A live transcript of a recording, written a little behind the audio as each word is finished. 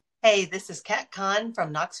Hey, this is Kat Kahn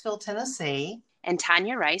from Knoxville, Tennessee, And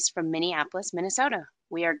Tanya Rice from Minneapolis, Minnesota.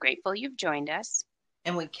 We are grateful you've joined us.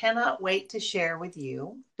 and we cannot wait to share with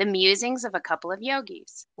you. The musings of a couple of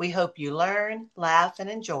yogis. We hope you learn, laugh, and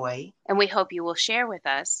enjoy And we hope you will share with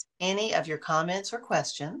us. any of your comments or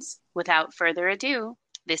questions. Without further ado,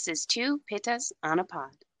 this is Two Pittas on a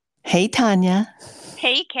Pod. Hey, Tanya.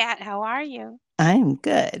 Hey, Kat, how are you? I'm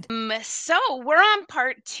good. So, we're on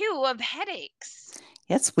part two of headaches.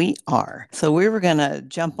 Yes, we are. So we were going to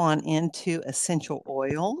jump on into essential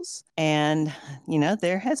oils. And,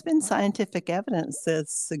 there has been scientific evidence that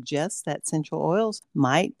suggests that essential oils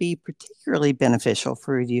might be particularly beneficial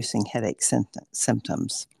for reducing headache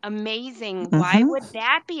symptoms. Amazing. Why Mhm. would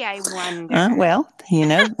that be, I wonder? Well,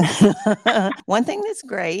 one thing that's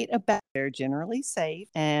great about they're generally safe,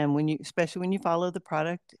 and especially when you follow the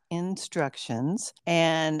product instructions,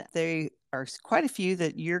 and they are quite a few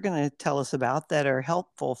that you're going to tell us about that are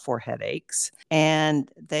helpful for headaches. And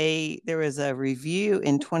there was a review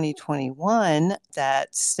in 2021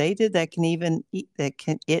 that stated that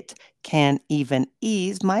it can even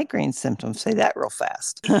ease migraine symptoms. Say that real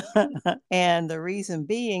fast. And the reason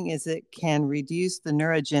being is it can reduce the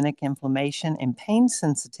neurogenic inflammation and pain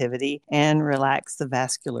sensitivity and relax the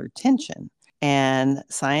vascular tension. And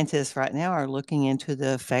scientists right now are looking into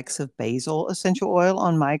the effects of basil essential oil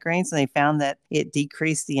on migraines. And they found that it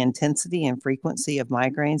decreased the intensity and frequency of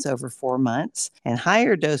migraines over 4 months. And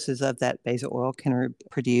higher doses of that basil oil can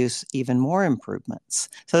produce even more improvements.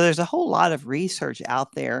 So there's a whole lot of research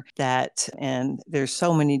out there and there's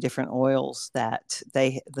so many different oils that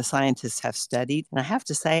the scientists have studied. And I have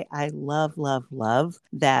to say, I love, love, love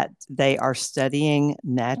that they are studying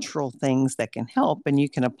natural things that can help. And you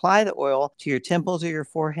can apply the oil to your temples or your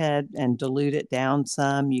forehead and dilute it down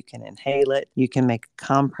some. You can inhale it. You can make a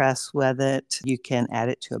compress with it. You can add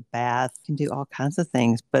it to a bath. You can do all kinds of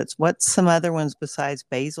things. But what's some other ones besides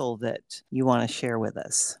basil that you want to share with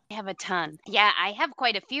us? I have a ton. Yeah, I have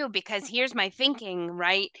quite a few because here's my thinking,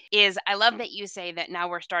 right? Is I love that you say that now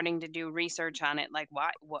we're starting to do research on it. Like,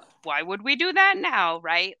 why would we do that now,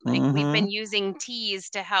 right? Like, we've Mm-hmm. been using teas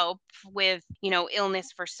to help with,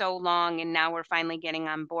 illness for so long, and now we're finally getting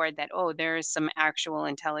on board that, oh, there is some actual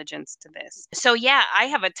intelligence to this. So, yeah, I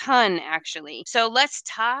have a ton actually. So, let's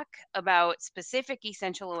talk about specific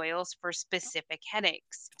essential oils for specific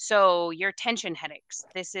headaches. So, your tension headaches.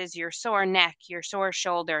 This is your sore neck, your sore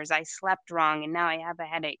shoulders. I slept wrong and now I have a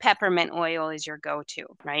headache. Peppermint oil is your go to,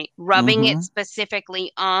 right? Rubbing it Mm-hmm.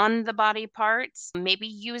 specifically on the body parts, maybe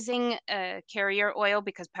using a carrier oil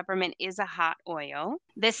because peppermint is a hot oil.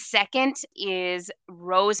 The second is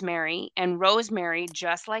rosemary, and rosemary,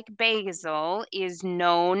 just like basil, is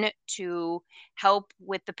known to help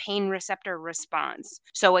with the pain receptor response.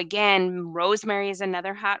 So again, rosemary is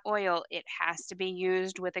another hot oil. It has to be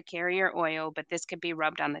used with a carrier oil, but this could be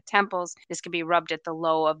rubbed on the temples. This could be rubbed at the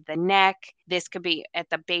low of the neck. This could be at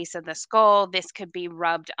the base of the skull. This could be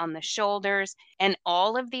rubbed on the shoulders. And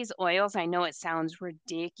all of these oils, I know it sounds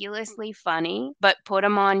ridiculously funny, but put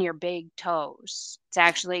them on your big toes. It's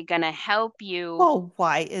actually going to help you Well,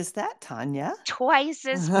 why is that, Tanya? twice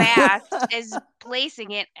as fast as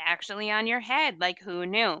placing it actually on your head. Like, who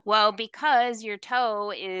knew? Well, because your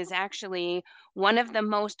toe is actually one of the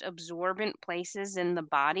most absorbent places in the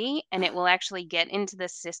body, and it will actually get into the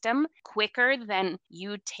system quicker than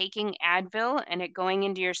you taking Advil and it going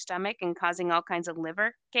into your stomach and causing all kinds of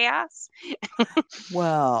liver chaos.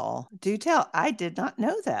 Well, do tell. I did not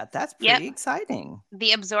know that. That's Yep. pretty exciting.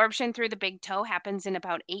 The absorption through the big toe happens in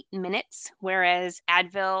about 8 minutes, whereas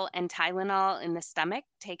Advil and Tylenol in the stomach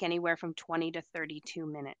take anywhere from 20 to 32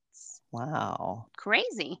 minutes. Wow.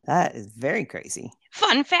 Crazy. That is very crazy.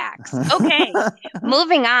 Fun facts. Okay,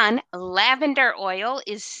 moving on. Lavender oil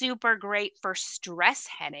is super great for stress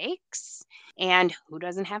headaches. And who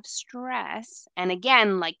doesn't have stress? And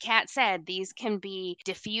again, like Kat said, these can be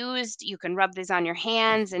diffused. You can rub this on your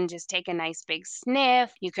hands and just take a nice big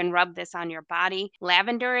sniff. You can rub this on your body.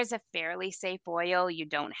 Lavender is a fairly safe oil. You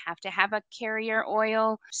don't have to have a carrier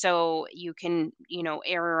oil. So you can,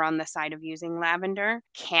 err on the side of using lavender.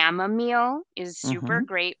 Chamomile is super Hmm.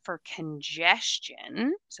 great for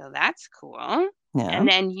congestion. So that's cool. Yeah. And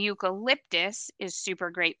then eucalyptus is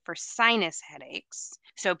super great for sinus headaches.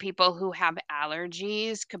 So people who have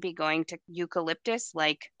allergies could be going to eucalyptus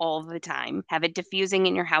like all the time. Have it diffusing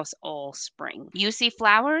in your house all spring. You see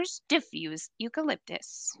flowers, diffuse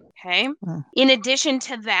eucalyptus. Okay. Mm. In addition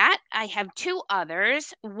to that, I have two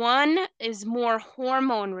others. One is more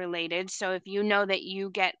hormone related. So if you know that you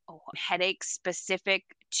get headaches specific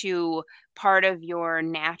to part of your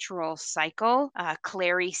natural cycle.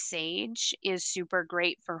 Clary sage is super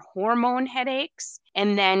great for hormone headaches.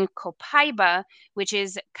 And then copaiba, which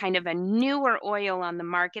is kind of a newer oil on the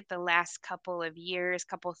market the last couple of years,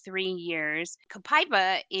 3 years.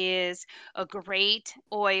 Copaiba is a great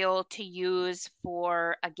oil to use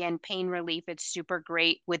for, again, pain relief. It's super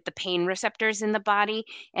great with the pain receptors in the body,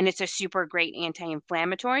 and it's a super great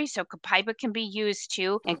anti-inflammatory. So copaiba can be used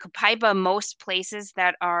too. And copaiba, most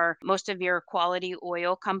of your quality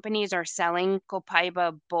oil companies are selling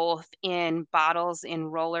copaiba both in bottles, in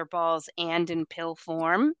roller balls, and in pill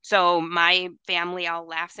form. So my family all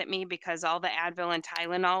laughs at me because all the Advil and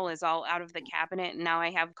Tylenol is all out of the cabinet, and now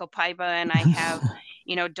I have copaiba, and I have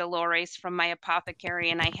Dolores from my apothecary,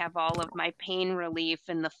 and I have all of my pain relief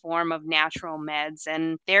in the form of natural meds.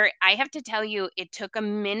 And I have to tell you, it took a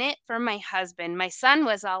minute for my husband. My son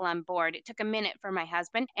was all on board. It took a minute for my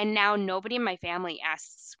husband, and now nobody in my family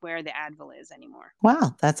asks where the Advil is anymore.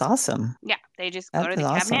 Wow, that's awesome. Yeah, they just go That to is the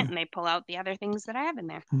cabinet awesome. and they pull out the other things that I have in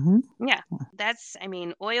there. Hmm. Yeah, that's,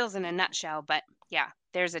 oils in a nutshell, but yeah,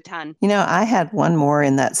 there's a ton. I had one more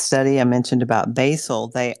in that study I mentioned about basil.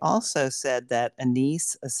 They also said that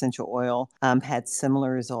anise essential oil had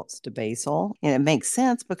similar results to basil. And it makes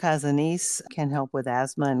sense because anise can help with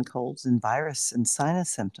asthma and colds and virus and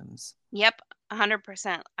sinus symptoms. Yep,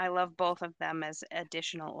 100%. I love both of them as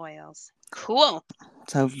additional oils. Cool.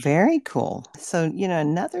 So very cool. So,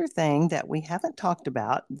 another thing that we haven't talked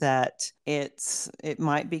about that it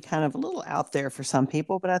might be kind of a little out there for some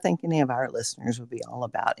people, but I think any of our listeners would be all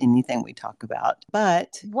about anything we talk about.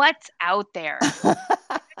 But What's out there?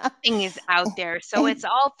 Thing is out there, so it's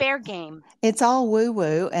all fair game. it's all woo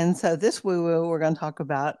woo. And so this woo woo we're going to talk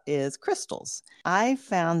about is crystals. I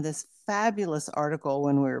found this fabulous article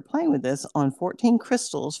when we were playing with this on 14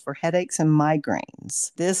 crystals for headaches and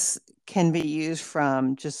migraines. This can be used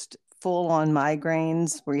from just full on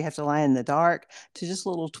migraines where you have to lie in the dark to just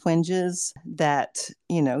little twinges that,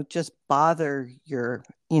 just bother your,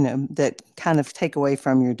 that kind of take away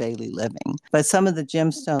from your daily living. But some of the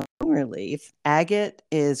gemstone relief, agate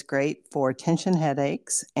is great for tension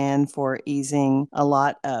headaches and for easing a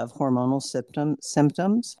lot of hormonal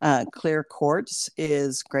symptoms. Clear quartz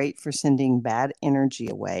is great for sending bad energy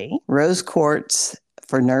away. Rose quartz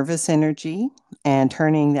for nervous energy and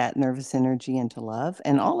turning that nervous energy into love.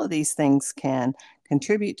 And all of these things can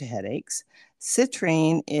contribute to headaches.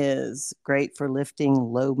 Citrine is great for lifting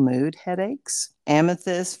low mood headaches.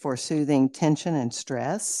 Amethyst for soothing tension and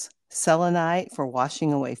stress. Selenite for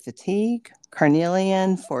washing away fatigue.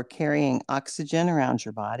 Carnelian for carrying oxygen around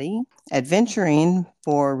your body. Adventurine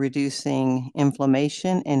for reducing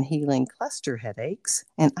inflammation and healing cluster headaches.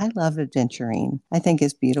 And I love adventurine. I think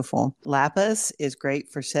it's beautiful. Lapis is great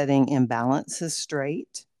for setting imbalances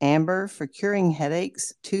straight. Amber for curing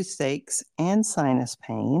headaches, toothaches, and sinus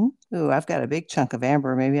pain. Ooh, I've got a big chunk of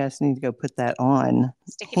amber. Maybe I just need to go put that on.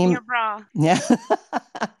 Stick it in your bra. Yeah.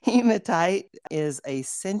 Hematite is a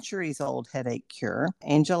centuries-old headache cure.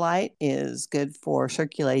 Angelite is good for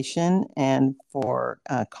circulation and for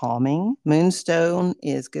calming. Moonstone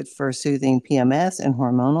is good for soothing PMS and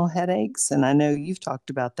hormonal headaches. And I know you've talked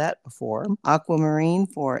about that before. Aquamarine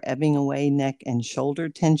for ebbing away neck and shoulder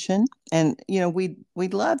tension. And, we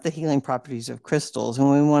love the healing properties of crystals, and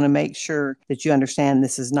we want to make sure that you understand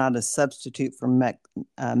this is not a substitute for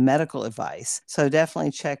medical advice. So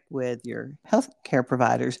definitely check with your healthcare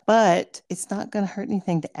providers, but it's not going to hurt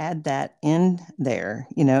anything to add that in there.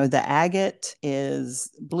 The agate is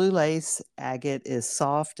blue lace. Agate is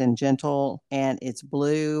soft and gentle, and it's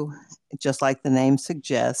blue, just like the name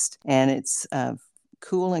suggests, and it's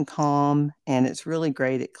cool and calm, and it's really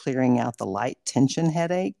great at clearing out the light tension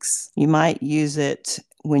headaches. You might use it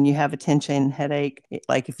when you have a tension headache,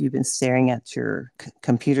 like if you've been staring at your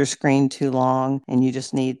computer screen too long and you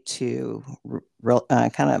just need to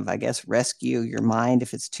kind of, I guess, rescue your mind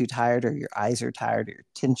if it's too tired or your eyes are tired or your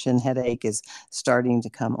tension headache is starting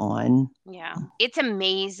to come on. Yeah. It's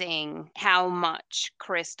amazing how much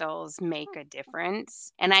crystals make a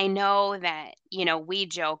difference. And I know that, we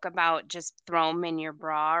joke about just throw them in your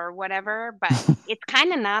bra or whatever, but it's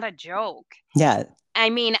kind of not a joke. Yeah. I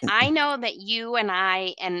know that you and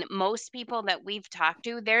I and most people that we've talked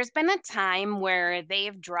to, there's been a time where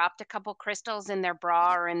they've dropped a couple crystals in their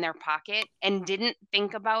bra or in their pocket and didn't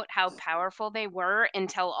think about how powerful they were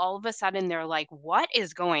until all of a sudden they're like, what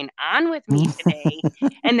is going on with me today?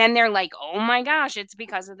 And then they're like, oh my gosh, it's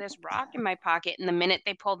because of this rock in my pocket. And the minute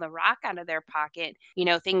they pull the rock out of their pocket,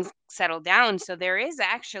 things settle down. So there is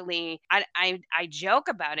actually, I joke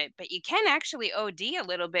about it, but you can actually OD a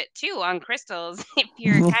little bit too on crystals if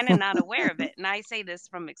you're kind of not aware of it. And I say this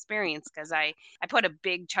from experience because I put a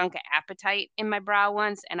big chunk of apatite in my bra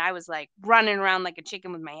once, and I was like running around like a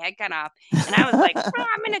chicken with my head cut off. And I was like, "Oh,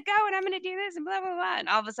 I'm gonna go and I'm gonna do this and blah blah blah." And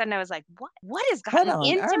all of a sudden I was like, what has What gotten on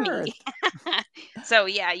into me? earth? So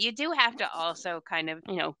yeah, you do have to also kind of,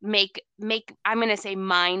 make, I'm going to say,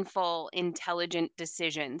 mindful, intelligent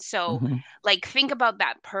decisions. So Mhm. like think about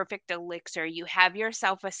that perfect elixir. You have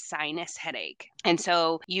yourself a sinus headache. And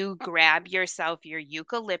so you grab yourself your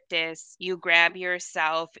eucalyptus, you grab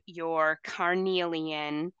yourself your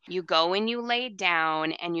carnelian, you go and you lay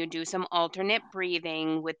down and you do some alternate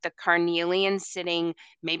breathing with the carnelian sitting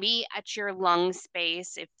maybe at your lung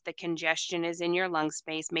space if the congestion is in your lung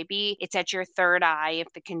space. Maybe it's at your third eye if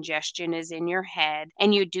the congestion is in your head.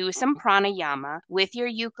 And you do some pranayama with your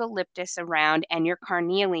eucalyptus around and your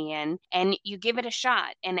carnelian, and you give it a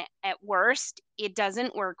shot. And at worst, it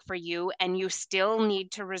doesn't work for you and you still need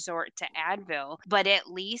to resort to Advil, but at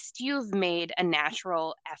least you've made a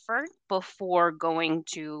natural effort before going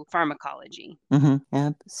to pharmacology.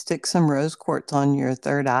 Yep. Stick some rose quartz on your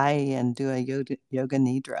third eye and do a yoga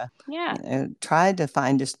nidra. Yeah. Try to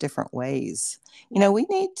find just different ways. Yeah. We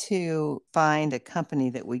need to find a company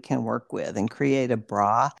that we can work with and create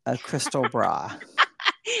a crystal bra.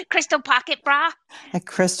 Crystal pocket bra. A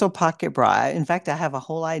crystal pocket bra. In fact, I have a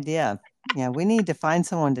whole idea. Yeah, we need to find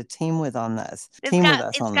someone to team with on this. It's Team with got us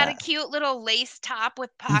it's on got a that. cute little lace top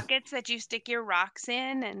with pockets that you stick your rocks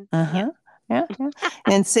in, and yeah. Uh-huh. Yeah,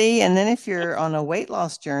 yeah. And then if you're on a weight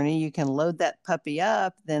loss journey, you can load that puppy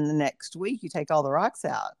up. Then the next week you take all the rocks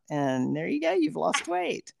out, and there you go. You've lost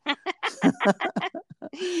weight. We're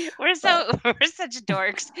But we're such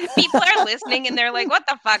dorks. People are listening and they're like, "What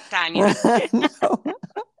the fuck, Tanya? no.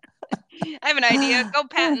 I have an idea. Go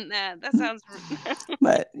patent that. That sounds."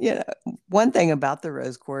 But one thing about the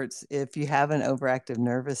rose quartz, if you have an overactive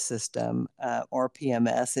nervous system or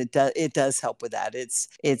PMS, it does help with that.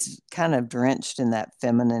 It's kind of drenched in that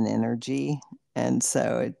feminine energy, and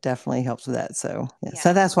so it definitely helps with that. So yeah, so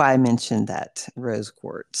Yeah. that's why I mentioned that rose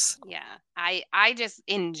quartz. Yeah. I just,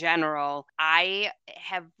 in general, I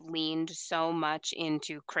have leaned so much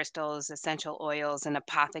into crystals, essential oils, and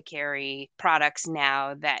apothecary products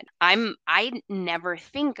now that I never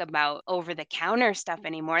think about over the counter stuff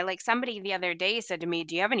anymore. Like somebody the other day said to me,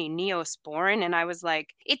 "Do you have any Neosporin?" And I was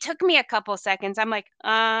like, it took me a couple seconds. I'm like,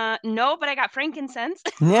 no, but I got frankincense."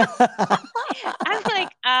 Yeah. I'm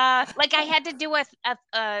like I had to do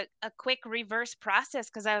a quick reverse process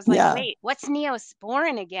because I was like, Yeah. wait, what's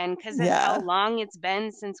Neosporin again? Because that's how Yeah. long it's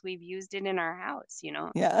been since we've used it in our house.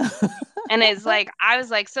 Yeah. And it's like, I was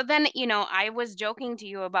like, so then, I was joking to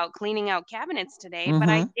you about cleaning out cabinets today, but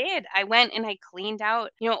I Mm-hmm. did. I went and I cleaned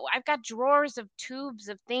out, I've got drawers of tubes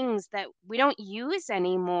of things that we don't use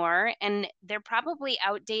anymore. And they're probably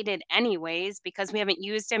outdated anyways because we haven't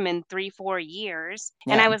used them in 3, 4 years.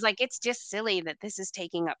 And I Yeah. was like, it's just silly that this is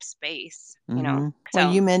taking up space. Mm-hmm. Well,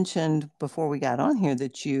 So, you mentioned before we got on here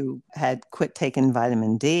that you had quit taking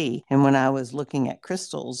vitamin D. And when I was looking at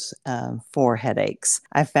crystals for headaches,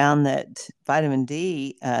 I found that vitamin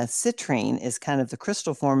D, citrine, is kind of the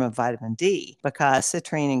crystal form of vitamin D because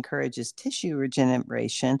citrine encourages tissue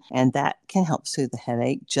regeneration and that can help soothe the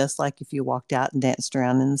headache, just like if you walked out and danced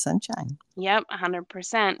around in the sunshine. yep,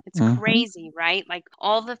 100%. It's Mm-hmm. crazy, right? Like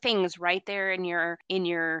all the things right there in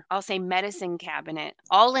your I'll say medicine cabinet,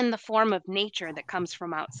 all in the form of nature that comes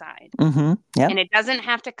from outside. Mm-hmm. And Yep. it doesn't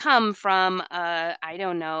have to come from I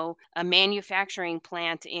don't know, a manufacturing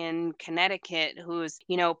plant in Connecticut who's,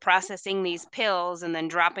 processing these pills and then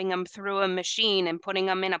dropping them through a machine and putting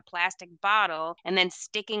them in a plastic bottle and then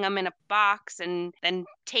sticking them in a box and then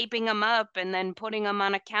taping them up and then putting them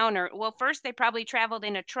on a counter. Well, first they probably traveled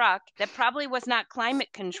in a truck that probably was not climate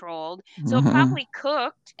controlled. So it Mm-hmm. probably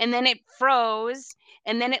cooked and then it froze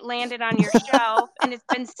and then it landed on your shelf and it's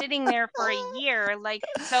been sitting there for a year. Like,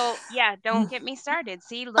 so yeah, don't get me started.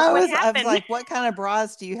 See, look what I was happened. like, what kind of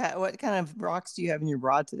bras do you have? What kind of rocks do you have in your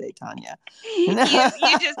bra today, Tanya? You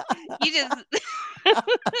just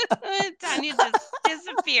Tanya just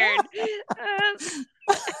disappeared.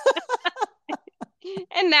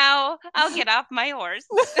 And now I'll get off my horse.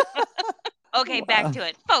 Okay, back Wow. to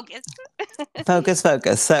it. Focus. Focus,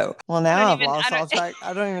 focus. So, well, I don't now I've even, I lost don't, all track.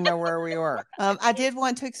 I don't even know where we were. I did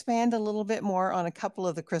want to expand a little bit more on a couple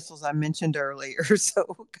of the crystals I mentioned earlier. So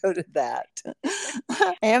we'll go to that.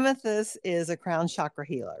 Amethyst is a crown chakra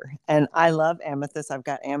healer, and I love amethyst. I've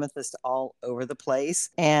got amethyst all over the place.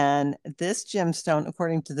 And this gemstone,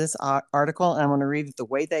 according to this article, and I'm going to read it the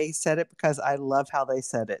way they said it because I love how they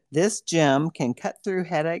said it. This gem can cut through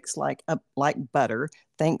headaches like butter,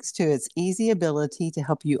 thanks to its easy ability to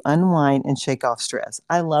help you unwind and shake off stress.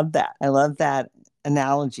 I love that. I love that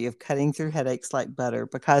analogy of cutting through headaches like butter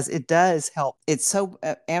because it does help. It's so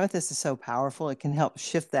amethyst is so powerful. It can help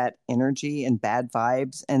shift that energy and bad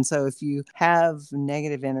vibes. And so if you have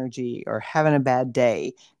negative energy or having a bad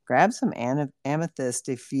day, grab some amethyst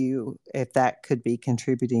if that could be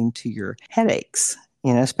contributing to your headaches,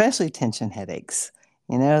 especially tension headaches.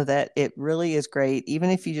 That it really is great, even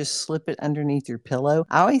if you just slip it underneath your pillow.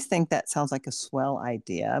 I always think that sounds like a swell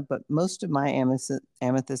idea, but most of my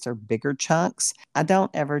amethysts are bigger chunks. I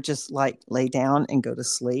don't ever just lay down and go to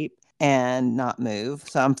sleep and not move.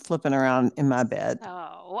 So I'm flipping around in my bed.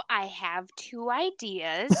 So I have two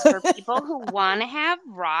ideas for people who want to have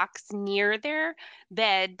rocks near their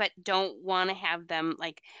bed, but don't want to have them.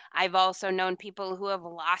 Like, I've also known people who have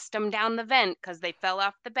lost them down the vent because they fell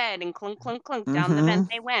off the bed and clunk, clunk, clunk down the vent Mm-hmm.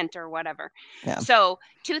 they went or whatever. Yeah. So,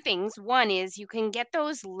 two things. One is you can get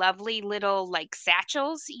those lovely little like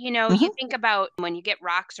satchels. You Mm-hmm. think about when you get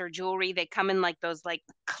rocks or jewelry, they come in like those like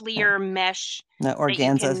clear mesh The that you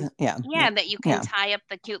can organza. Yeah. that you can Yeah. tie up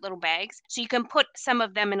the cute little bags. So you can put some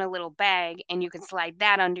of them in a little bag and you can slide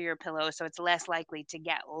that under your pillow so it's less likely to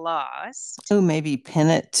get lost. Oh, maybe pin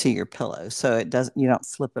it to your pillow so you don't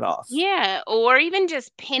flip it off. Yeah, or even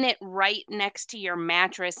just pin it right next to your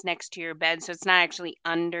mattress, next to your bed, so it's not actually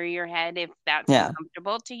under your head if that's Yeah.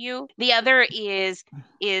 uncomfortable to you. The other is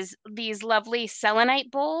these lovely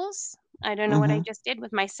selenite bowls. I don't know what I Mm-hmm. just did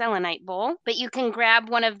with my selenite bowl, but you can grab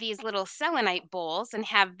one of these little selenite bowls and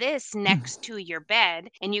have this next to your bed,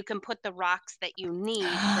 and you can put the rocks that you need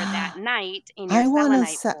for that night in your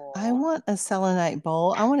selenite I bowl. want a selenite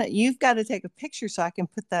bowl. You've got to take a picture so I can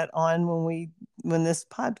put that on when this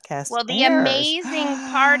podcast Well, the airs. amazing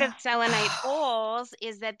part of selenite bowls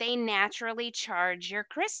is that they naturally charge your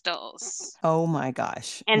crystals. Oh my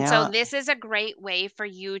gosh. And so Now, this is a great way for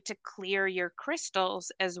you to clear your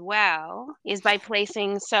crystals as well, is by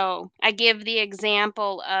placing. So I give the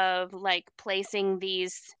example of like placing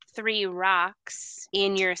these 3 rocks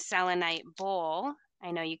in your selenite bowl. I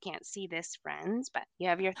know you can't see this, friends, but you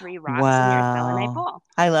have your 3 rocks in your selenite wow. bowl.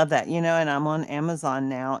 I love that. And I'm on Amazon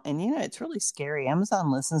now. And, it's really scary.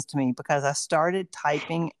 Amazon listens to me because I started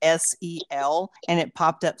typing SEL and it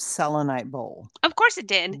popped up selenite bowl. Of course it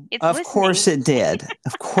did. It's Of listening. course it did.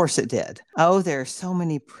 Of course it did. Oh, there are so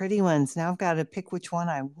many pretty ones. Now I've got to pick which one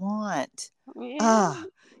I want. Yeah. Ah,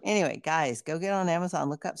 anyway, guys, go get on Amazon,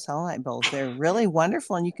 look up selenite bowls. They're really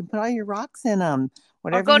wonderful, and you can put all your rocks in them,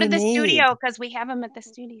 Or whatever go to you the need. studio because we have them at the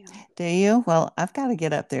studio. Do you? Well, I've got to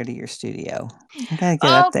get up there to your studio. I got to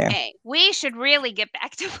get up there. Okay, we should really get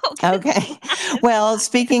back to focusing Okay. on this Well, podcast.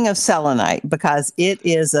 speaking of selenite, because it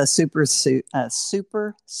is a super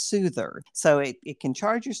soother. So it can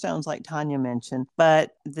charge your stones, like Tanya mentioned,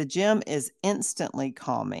 but the gem is instantly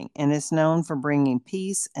calming and it's known for bringing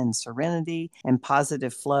peace and serenity and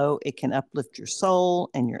positive flow. It can uplift your soul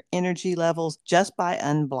and your energy levels just by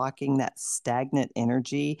unblocking that stagnant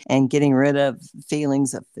energy and getting rid of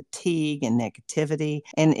feelings of fatigue and negativity.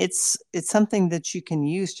 And it's something that you can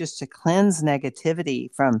use just to cleanse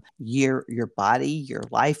negativity from your body, your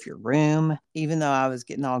life, your room. Even though I was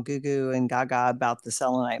getting all goo goo and gaga about the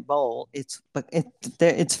selenite bowl, it's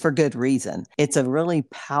for good reason. It's a really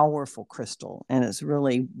powerful crystal, and it's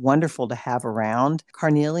really wonderful to have around.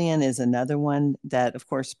 Carnelian is another one that, of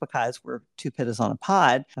course, because we're two pittas on a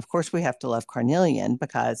pod, of course we have to love carnelian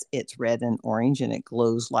because it's red and orange and it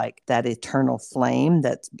glows like that eternal flame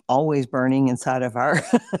that's always burning inside of our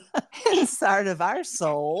inside of our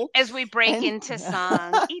soul. As we break And into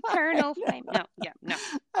song, Eternal Flame. No, yeah, no.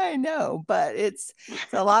 I know, but it's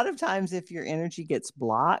a lot of times if your energy gets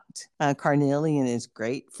blocked, carnelian is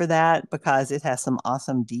great for that because it has some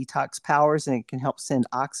awesome detox powers and it can help send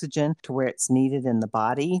oxygen to where it's needed in the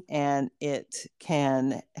body. And it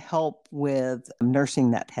can help with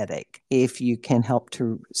nursing that headache if you can help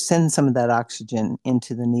to send some of that oxygen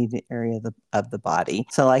into the needed area of the body.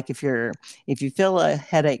 So like if you feel a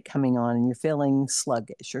headache coming on and you're feeling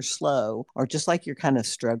sluggish or slow, or just like you're kind of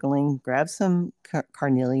struggling, grab some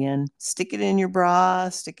carnelian million. Stick it in your bra,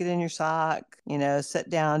 stick it in your sock, sit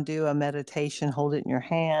down, do a meditation, hold it in your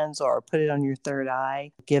hands or put it on your third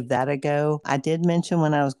eye. Give that a go. I did mention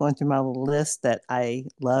when I was going through my little list that I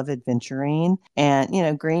love aventurine. And,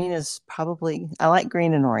 green is I like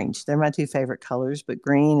green and orange. They're my two favorite colors, but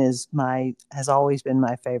green has always been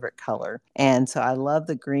my favorite color. And so I love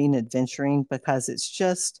the green aventurine because it's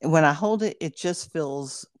just, when I hold it, it just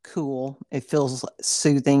feels cool. It feels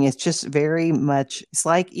soothing. It's just very much, it's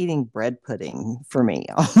like eating bread pudding for me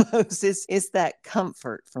almost. It's that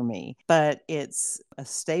comfort for me, but it's a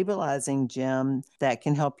stabilizing gem that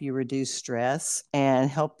can help you reduce stress and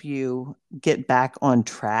help you get back on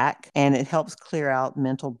track. And it helps clear out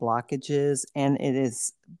mental blockages. And it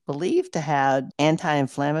is believed to have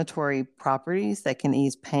anti-inflammatory properties that can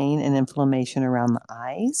ease pain and inflammation around the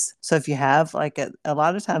eyes. So if you have a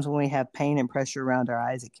lot of times when we have pain and pressure around our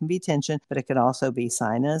eyes, it can be tension, but it could also be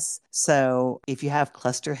sinus. So if you have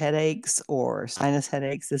cluster headaches or sinus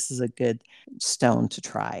headaches, this is a good stone to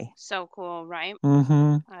try. So cool, right?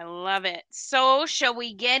 Mm-hmm. I love it. So shall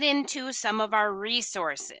we get into some of our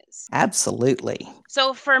resources? Absolutely.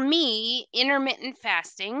 So for me, intermittent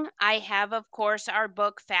fasting, I have, of course, our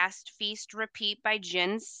book Fast, Feast, Repeat by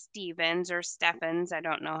Jen Stevens or Steffens. I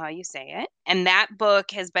don't know how you say it. And that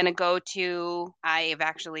book has been a go-to. I've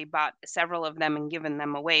actually bought several of them and given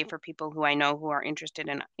them away for people who I know who are interested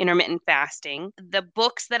in intermittent fasting. The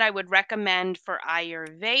books that I would recommend for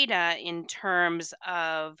Ayurveda in terms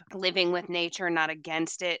of living with nature, not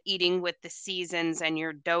against it, eating with the seasons and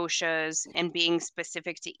your doshas, and being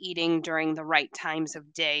specific to eating during the right times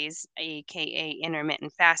of days, aka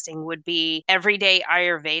intermittent fasting, would be Everyday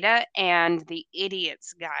Ayurveda and The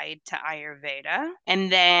Idiot's Guide to Ayurveda.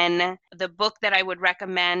 And then the book that I would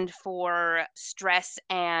recommend for stress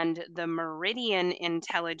and the meridian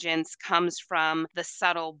intelligence comes from The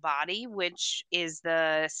Subtle Body, which is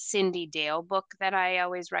the Cindy Dale book that I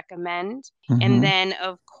always recommend. And then,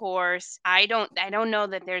 of course, I don't know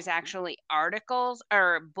that there's actually articles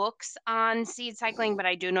or books on seed cycling, but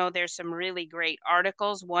I do know there's some really great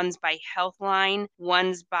articles. One's by Healthline,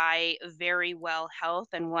 one's by Very Well Health,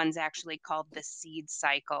 and one's actually called The Seed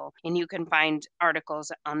Cycle. And you can find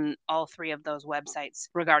articles on all three of those websites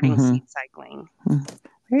regarding seed cycling.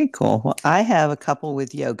 Very cool. Well, I have a couple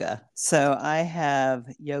with yoga. So I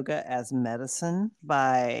have Yoga as Medicine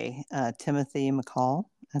by Timothy McCall.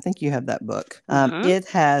 I think you have that book. It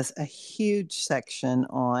has a huge section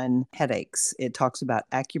on headaches. It talks about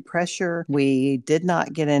acupressure. We did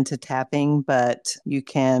not get into tapping, but you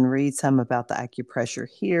can read some about the acupressure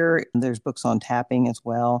here. There's books on tapping as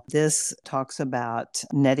well. This talks about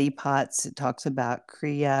neti pots. It talks about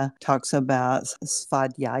kriya, talks about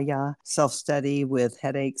svadhyaya, self-study with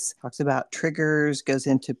headaches, talks about triggers, goes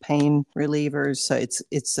into pain relievers. So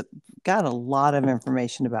it's got a lot of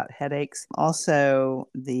information about headaches. Also,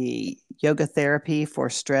 the yoga therapy for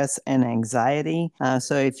stress and anxiety.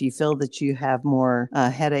 So if you feel that you have more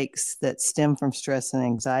headaches that stem from stress and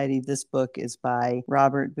anxiety, this book is by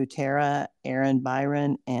Robert Butera, Aaron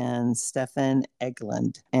Byron, and Stefan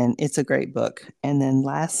Eglund. And it's a great book. And then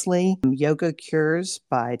lastly, Yoga Cures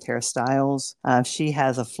by Tara Stiles. She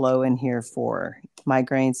has a flow in here for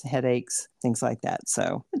migraines, headaches, things like that.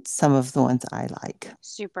 So it's some of the ones I like.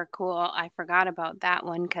 Super cool. I forgot about that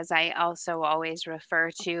one because I also always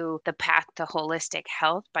refer to The Path to Holistic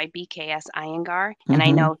Health by BKS Iyengar. And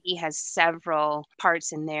I know he has several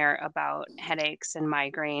parts in there about headaches and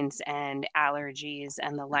migraines and allergies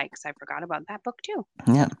and the likes. I forgot about that book too.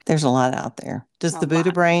 Yeah, there's a lot out there. Does the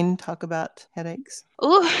Buddha Brain talk about headaches?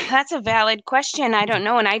 Ooh, that's a valid question. I don't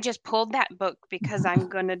know. And I just pulled that book because I'm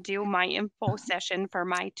going to do my info session for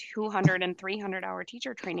my 200 and 300 hour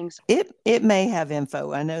teacher trainings. It may have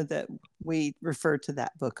info. I know that we refer to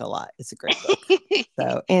that book a lot. It's a great book.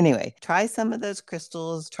 So anyway, try some of those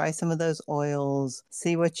crystals, try some of those oils,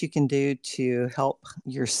 see what you can do to help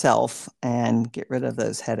yourself and get rid of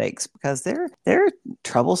those headaches because they're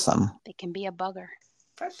troublesome. They can be a bugger.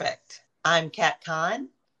 Perfect. I'm Kat Kahn.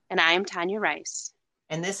 And I'm Tanya Rice.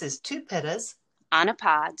 And this is Two Pittas on a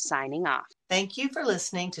Pod signing off. Thank you for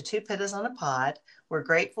listening to Two Pittas on a Pod. We're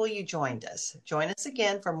grateful you joined us. Join us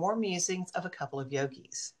again for more musings of a couple of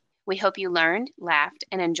yogis. We hope you learned, laughed,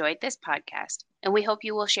 and enjoyed this podcast, and we hope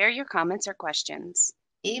you will share your comments or questions.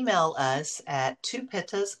 Email us at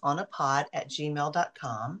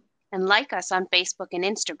twopittasonapod@gmail.com. And like us on Facebook and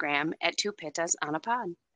Instagram at Two Pittas on a Pod.